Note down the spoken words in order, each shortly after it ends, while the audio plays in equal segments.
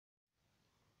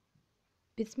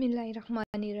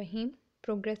Bismillahirrahmanirrahim.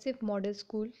 Progressive Model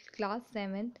School, Class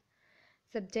 7th,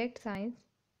 Subject Science,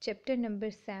 Chapter number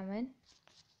 7,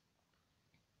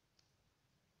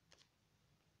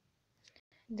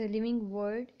 The Living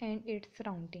World and its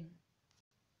Surrounding.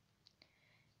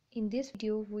 In this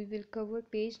video, we will cover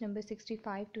page number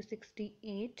 65 to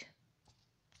 68.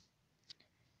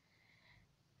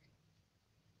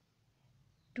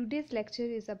 Today's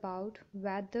lecture is about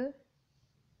weather,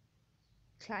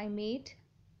 climate,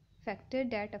 factors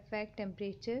that affect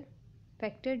temperature,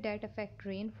 factors that affect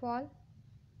rainfall,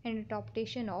 and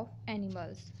adaptation of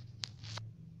animals.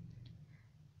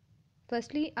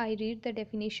 Firstly, I read the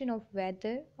definition of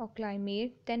weather or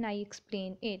climate, then I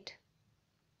explain it.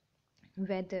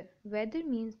 Weather. Weather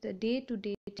means the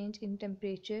day-to-day change in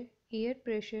temperature, air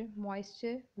pressure,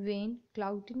 moisture, wind,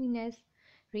 cloudiness,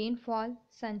 rainfall,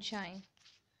 sunshine.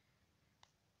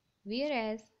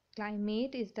 Whereas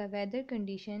climate is the weather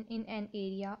condition in an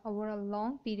area over a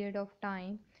long period of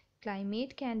time.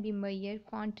 Climate can be measured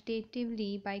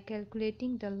quantitatively by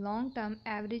calculating the long-term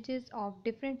averages of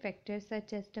different factors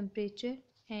such as temperature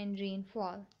and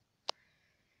rainfall.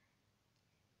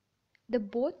 The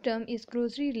both term is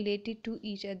closely related to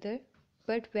each other,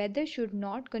 but weather should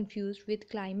not confuse with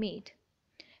climate.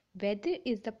 Weather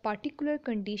is the particular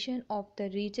condition of the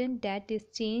region that is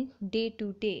changed day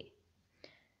to day.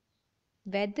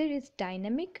 Weather is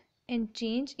dynamic and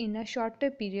change in a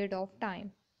shorter period of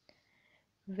time.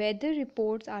 Weather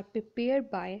reports are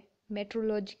prepared by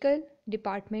Meteorological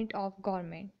Department of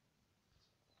Government.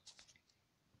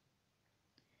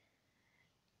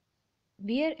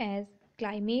 Whereas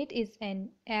climate is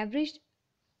an average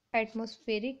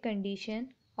atmospheric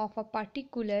condition of a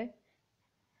particular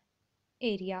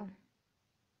area.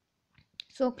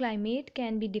 So climate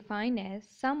can be defined as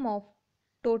sum of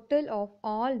total of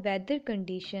all weather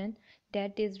conditions,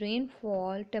 that is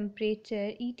rainfall,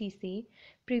 temperature, etc.,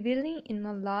 prevailing in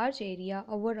a large area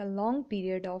over a long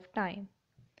period of time.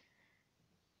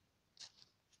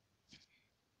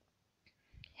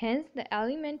 Hence, the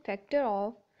element factor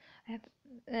of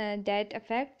that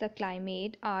affect the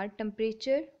climate are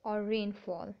temperature or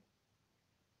rainfall.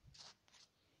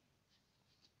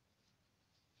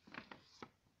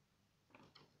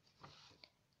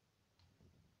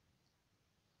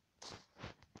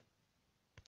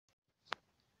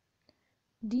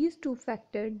 These two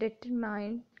factors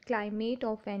determine climate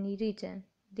of any region.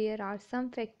 There are some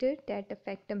factors that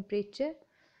affect temperature.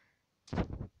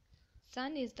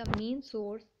 Sun is the main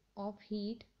source of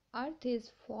heat. Earth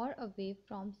is far away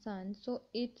from sun, so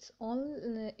it's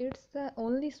the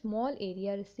only small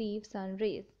area receives sun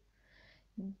rays.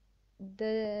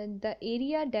 The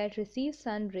area that receives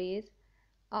sun rays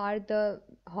are the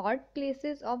hot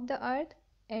places of the earth,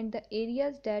 and the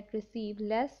areas that receive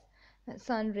less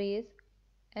sun rays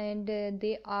and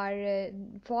they are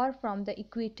far from the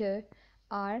equator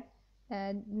are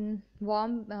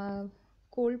warm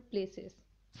cold places.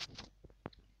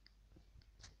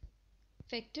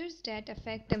 Factors that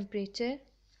affect temperature.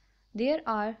 There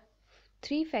are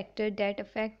three factors that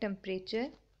affect temperature: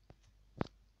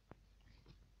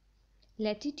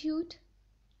 latitude,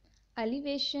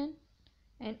 elevation,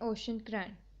 and ocean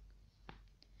current.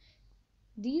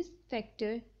 These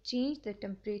factors change the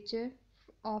temperature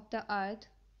of the earth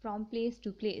from place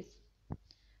to place.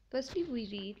 Firstly, we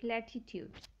read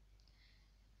latitude.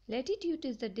 Latitude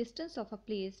is the distance of a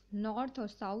place north or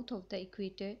south of the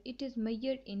equator. It is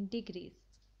measured in degrees.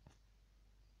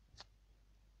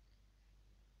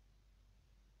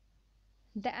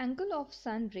 The angle of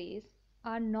sun rays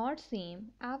are not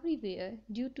same everywhere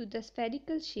due to the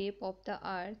spherical shape of the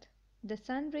earth. The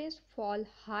sun rays fall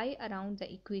high around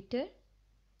the equator,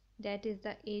 that is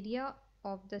the area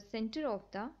of the center of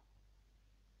the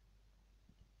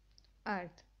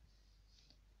earth.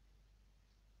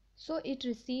 So it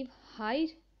receives high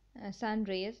sun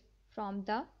rays from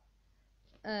the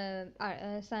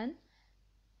sun,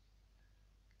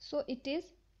 so it is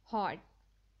hot,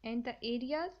 and the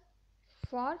areas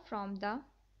far from the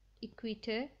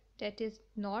equator, that is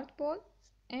North Pole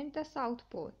and the South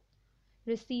Pole,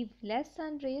 receive less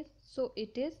sun rays, so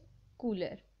it is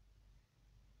cooler.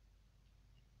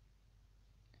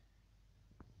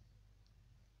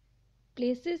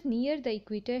 Places near the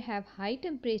equator have high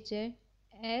temperature.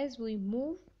 As we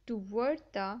move toward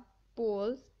the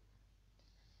poles,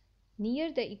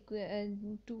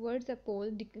 towards the pole,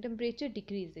 the temperature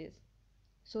decreases.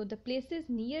 So the places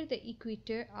near the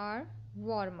equator are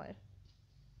warmer.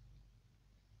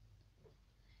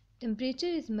 Temperature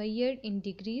is measured in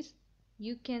degrees.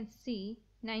 You can see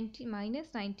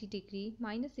minus 90 degree,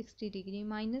 minus 60 degree,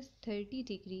 minus 30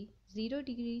 degree, 0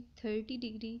 degree, 30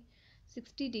 degree,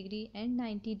 60 degree and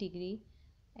 90 degree,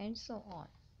 and so on.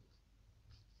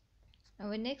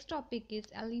 Our next topic is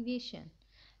elevation.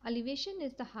 Elevation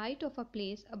is the height of a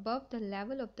place above the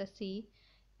level of the sea.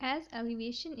 As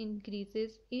elevation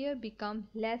increases, air becomes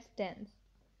less dense.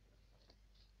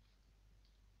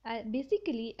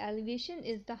 Basically, elevation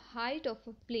is the height of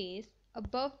a place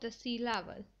above the sea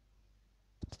level.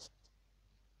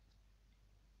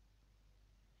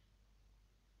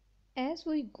 As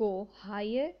we go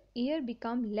higher, air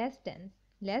becomes less dense.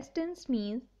 Less dense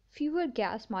means fewer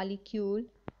gas molecules,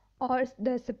 or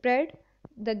the spread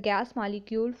the gas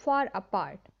molecule far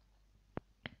apart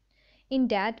in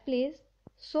that place,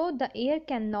 so the air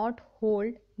cannot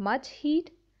hold much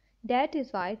heat. That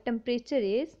is why temperature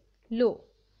is low.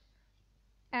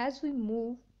 As we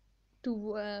move to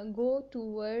go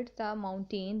towards the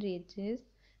mountain ranges,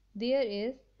 there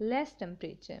is less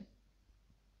temperature.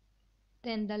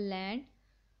 Then the land.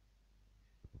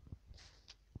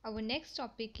 Our next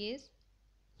topic is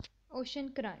ocean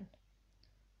current.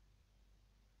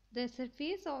 The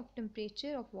surface of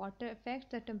temperature of water affects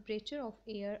the temperature of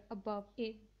air above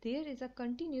it. There is a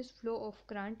continuous flow of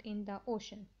current in the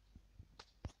ocean.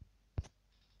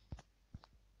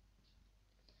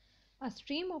 A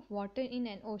stream of water in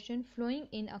an ocean flowing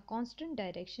in a constant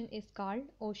direction is called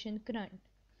ocean current.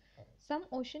 Some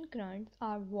ocean currents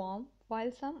are warm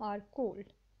while some are cold.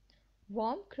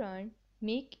 Warm currents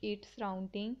make its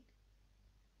surrounding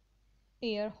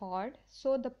air hot,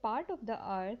 so the part of the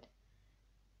earth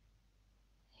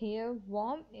here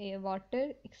warm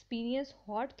water experience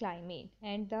hot climate,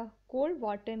 and the cold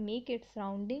water make its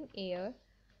surrounding air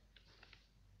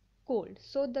cold.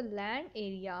 So the land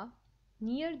area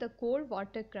near the cold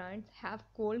water currents have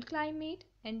cold climate,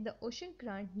 and the ocean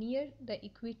current near the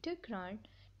equator current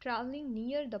traveling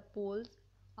near the poles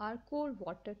are cold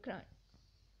water current.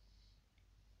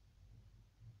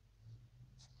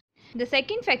 The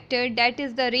second factor, that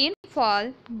is the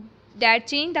rainfall, that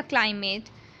change the climate.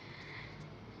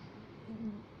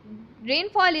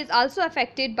 Rainfall is also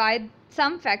affected by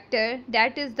some factor,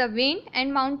 that is the wind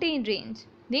and mountain range.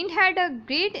 Wind had a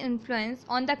great influence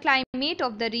on the climate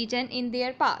of the region in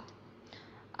their path.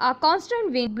 A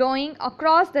constant wind blowing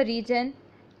across the region,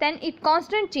 then it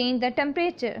constantly change the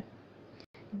temperature.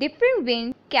 Different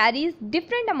wind carries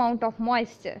different amount of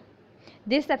moisture.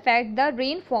 This affects the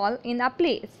rainfall in a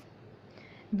place.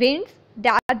 Winds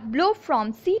that blow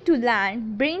from sea to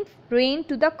land brings rain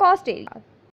to the coast area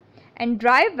and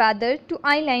dry weather to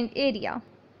island area.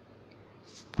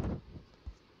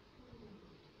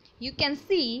 You can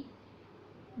see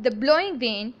the blowing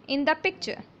wind in the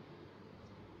picture.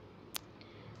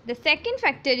 The second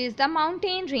factor is the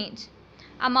mountain range.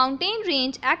 A mountain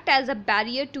range acts as a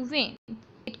barrier to wind.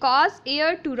 It causes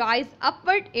air to rise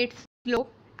upward its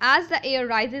slope. As the air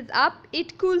rises up,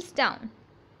 it cools down.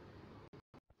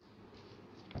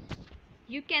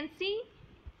 You can see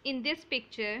in this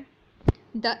picture,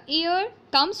 the air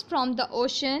comes from the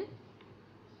ocean.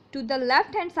 To the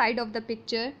left hand side of the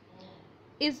picture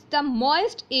is the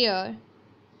moist air,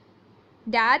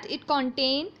 that it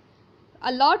contains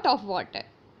a lot of water.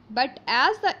 But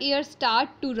as the air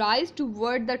starts to rise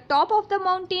toward the top of the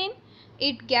mountain,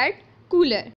 it gets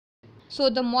cooler. So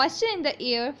the moisture in the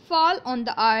air fall on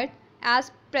the earth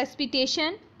as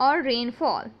precipitation or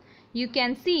rainfall. You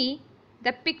can see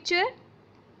the picture.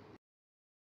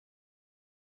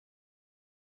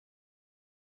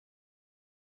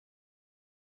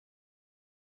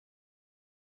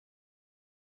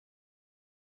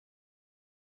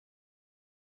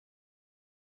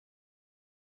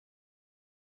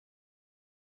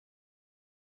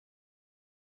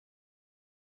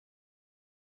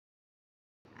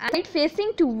 And it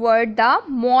facing toward the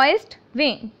moist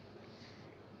wind,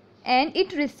 and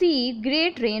it receives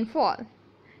great rainfall.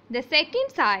 The second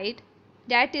side,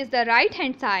 that is the right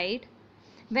hand side,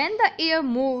 when the air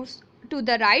moves to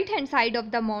the right hand side of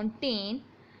the mountain,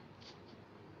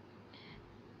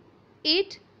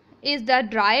 it is the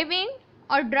dry wind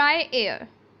or dry air.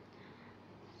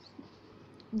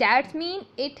 That means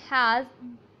it has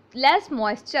less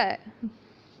moisture.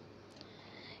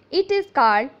 It is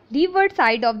called leeward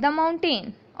side of the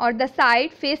mountain, or the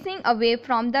side facing away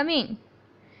from the wind.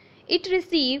 It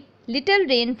receives little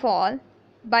rainfall.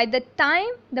 By the time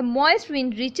the moist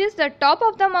wind reaches the top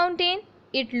of the mountain,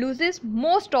 it loses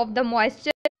most of the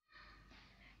moisture.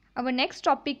 Our next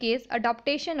topic is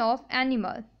adaptation of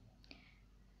animal.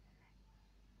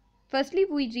 Firstly,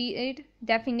 we read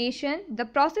definition. The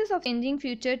process of changing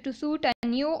future to suit a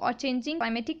new or changing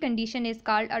climatic condition is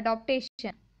called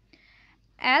adaptation.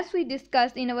 As we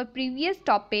discussed in our previous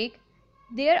topic,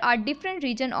 there are different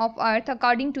regions of Earth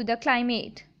according to the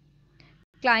climate.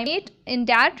 climate in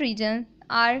that region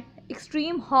are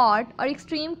extreme hot or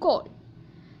extreme cold.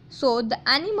 So the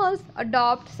animals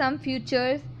adopt some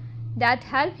features that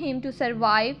help him to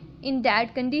survive in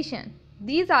that condition.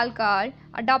 These are called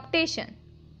adaptation.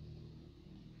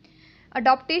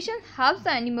 Adaptation helps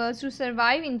the animals to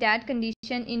survive in that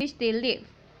condition in which they live.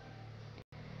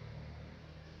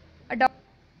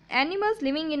 Animals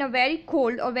living in a very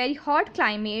cold or very hot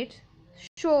climate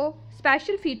show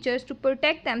special features to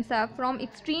protect themselves from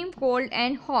extreme cold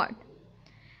and hot.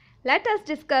 Let us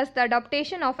discuss the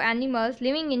adaptation of animals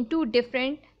living in two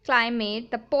different climates,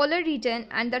 the polar region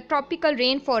and the tropical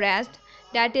rainforest,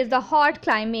 that is the hot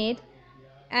climate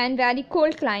and very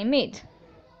cold climate.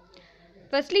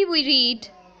 Firstly, we read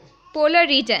polar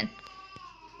region.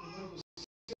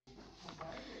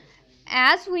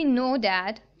 As we know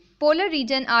that polar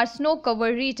region are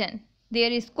snow-covered region.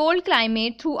 There is cold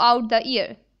climate throughout the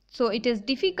year, so it is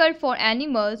difficult for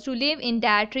animals to live in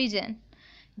that region.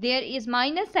 There is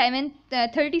minus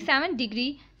 37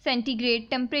 degree centigrade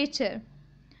temperature.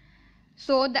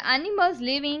 So the animals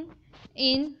living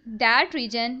in that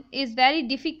region is very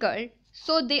difficult.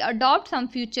 So they adopt some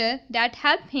feature that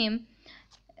help him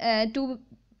to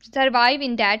survive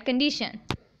in that condition.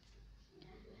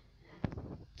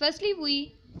 Firstly,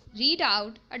 we read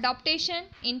out adaptation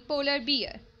in polar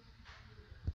bear.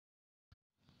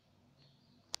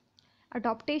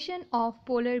 Adaptation of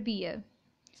polar bear.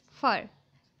 Fur.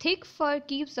 Thick fur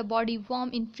keeps the body warm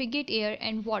in frigid air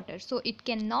and water, so it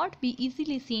cannot be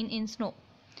easily seen in snow.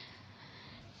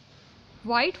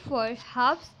 White fur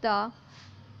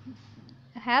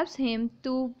helps him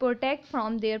to protect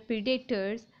from their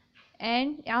predators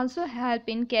and also help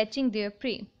in catching their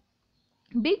prey.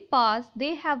 Big paws,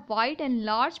 they have wide and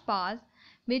large paws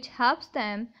which helps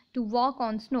them to walk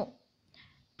on snow.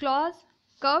 Claws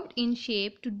curved in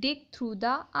shape to dig through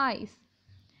the ice.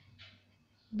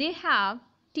 They have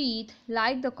teeth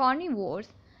like the carnivores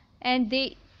and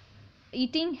they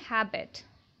eating habit.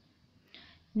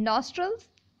 Nostrils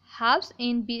helps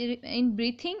in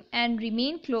breathing and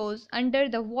remain closed under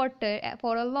the water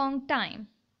for a long time.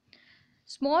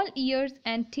 Small ears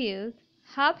and tail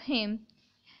help him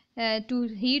to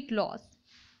heat loss.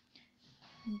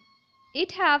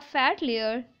 It have fat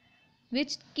layer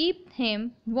which keep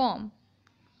him warm.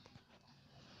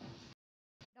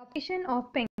 Adaptation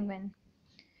of penguin.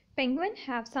 Penguins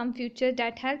have some features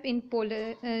that help in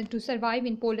to survive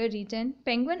in polar region.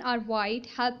 Penguins are white,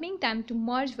 helping them to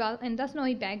merge well in the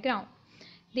snowy background.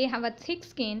 They have a thick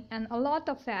skin and a lot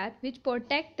of fat which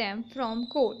protect them from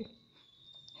cold.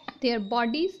 Their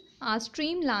bodies are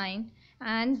streamlined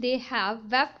and they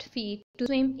have webbed feet to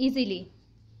swim easily.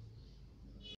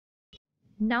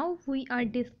 Now we are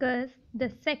discuss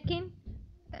the second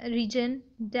region,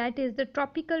 that is the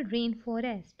tropical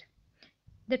rainforest.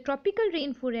 The tropical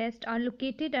rainforests are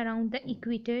located around the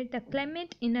equator. The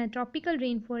climate in a tropical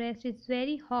rainforest is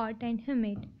very hot and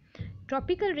humid.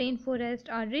 Tropical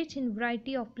rainforests are rich in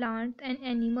variety of plants and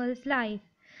animals' life.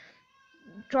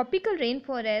 Tropical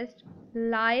rainforest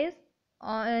lies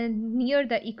near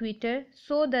the equator,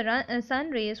 so the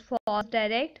sun rays fall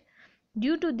direct.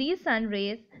 Due to these sun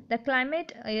rays, the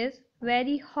climate is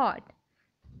very hot.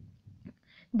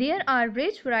 There are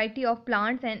rich variety of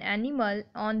plants and animals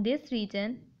on this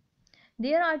region.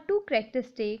 There are two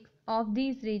characteristics of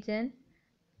these regions,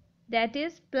 that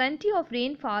is plenty of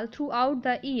rainfall throughout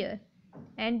the year,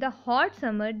 and the hot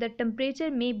summer the temperature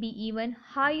may be even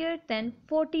higher than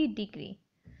 40 degrees.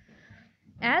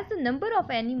 As the number of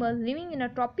animals living in a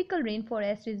tropical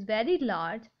rainforest is very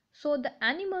large, so the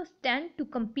animals tend to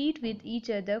compete with each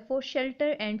other for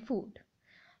shelter and food.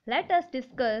 Let us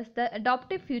discuss the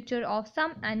adaptive feature of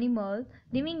some animals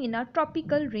living in a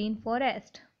tropical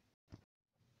rainforest.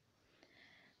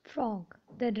 Frog.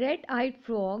 The red-eyed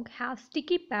frog have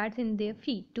sticky pads in their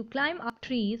feet to climb up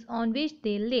trees on which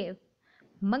they live.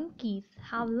 Monkeys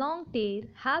have long tails,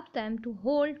 help them to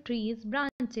hold trees'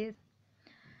 branches.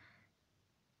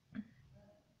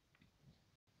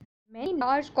 Many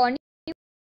large carnivores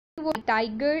like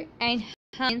tiger and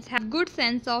hyenas have good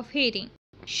sense of hearing,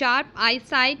 sharp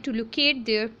eyesight to locate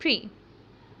their prey.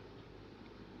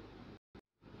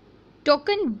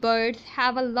 Toucan birds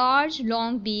have a large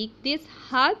long beak. This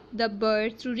helps the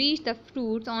birds to reach the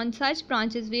fruits on such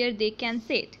branches where they can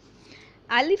sit.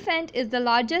 Elephant is the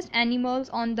largest animal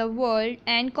on the world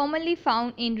and commonly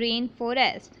found in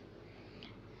rainforests.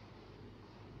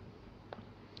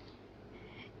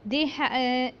 They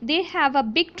have a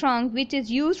big trunk which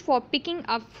is used for picking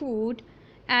up food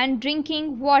and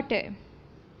drinking water.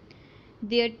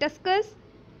 Their tusks,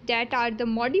 that are the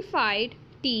modified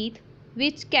teeth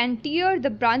which can tear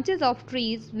the branches of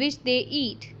trees which they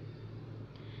eat.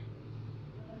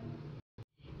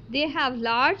 They have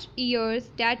large ears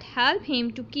that help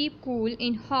him to keep cool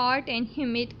in hot and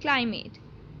humid climate.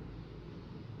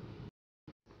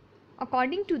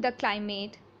 According to the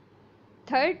climate,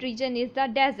 third region is the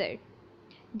desert.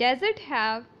 Desert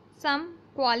have some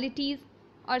qualities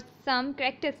or some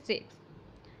characteristics.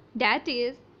 That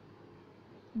is,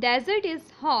 desert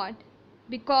is hot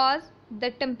because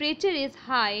the temperature is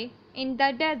high in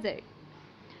the desert.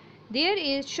 There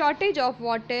is shortage of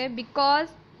water because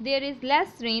there is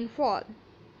less rainfall.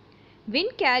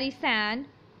 Wind carries sand.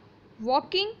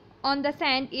 Walking on the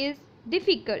sand is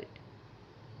difficult.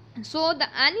 So the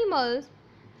animals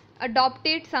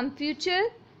adopted some feature,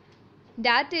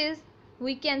 that is,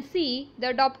 we can see the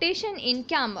adaptation in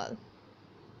camel.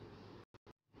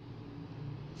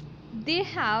 They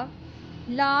have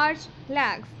large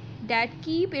legs that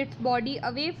keep its body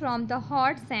away from the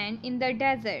hot sand in the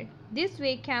desert. This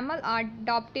way camels are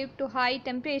adaptive to high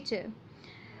temperature.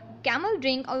 Camels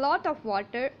drink a lot of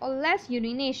water or less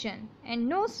urination and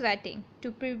no sweating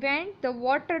to prevent the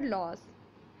water loss.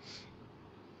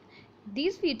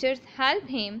 These features help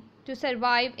him to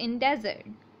survive in desert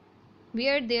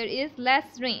where there is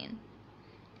less rain.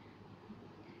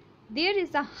 There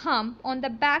is a hump on the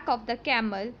back of the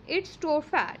camel. It stores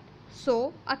fat.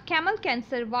 So a camel can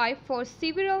survive for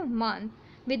several months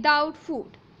without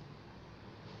food.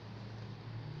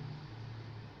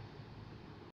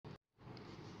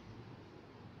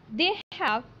 They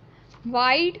have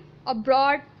wide or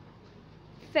broad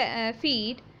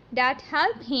feet that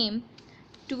help him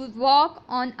to walk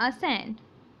on a sand.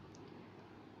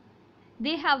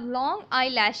 They have long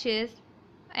eyelashes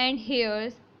and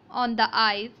hairs on the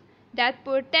eyes that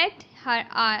protect her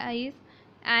eyes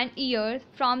and ears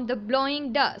from the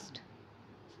blowing dust.